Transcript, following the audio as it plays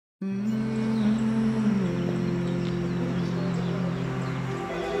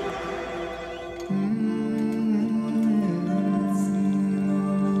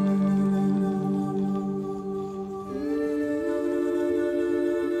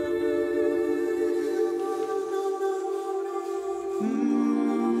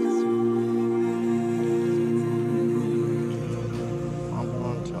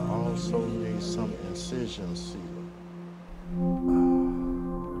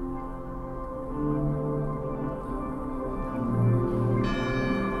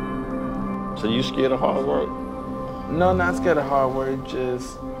So you scared of hard work? No, not scared of hard work,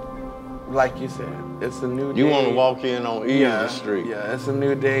 just like you said, it's a new day. You want to walk in on easy street. Yeah, it's a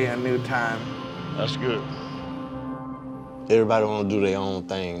new day, a new time. That's good. Everybody want to do their own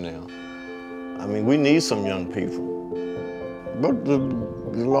thing now. I mean, we need some young people. But the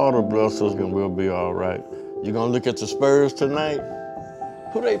Lord will bless us and we'll be all right. You gonna look at the Spurs tonight?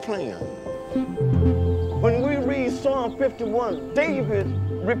 Who they playing? When we read Psalm 51, David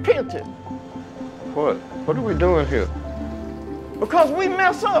repented. What? What are we doing here? Because we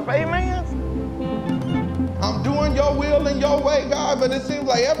mess up, amen? I'm doing your will and your way, God, but it seems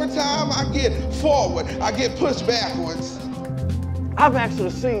like every time I get forward, I get pushed backwards. I've actually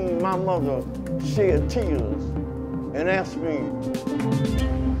seen my mother shed tears and ask me,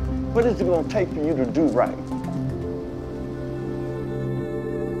 what is it gonna take for you to do right?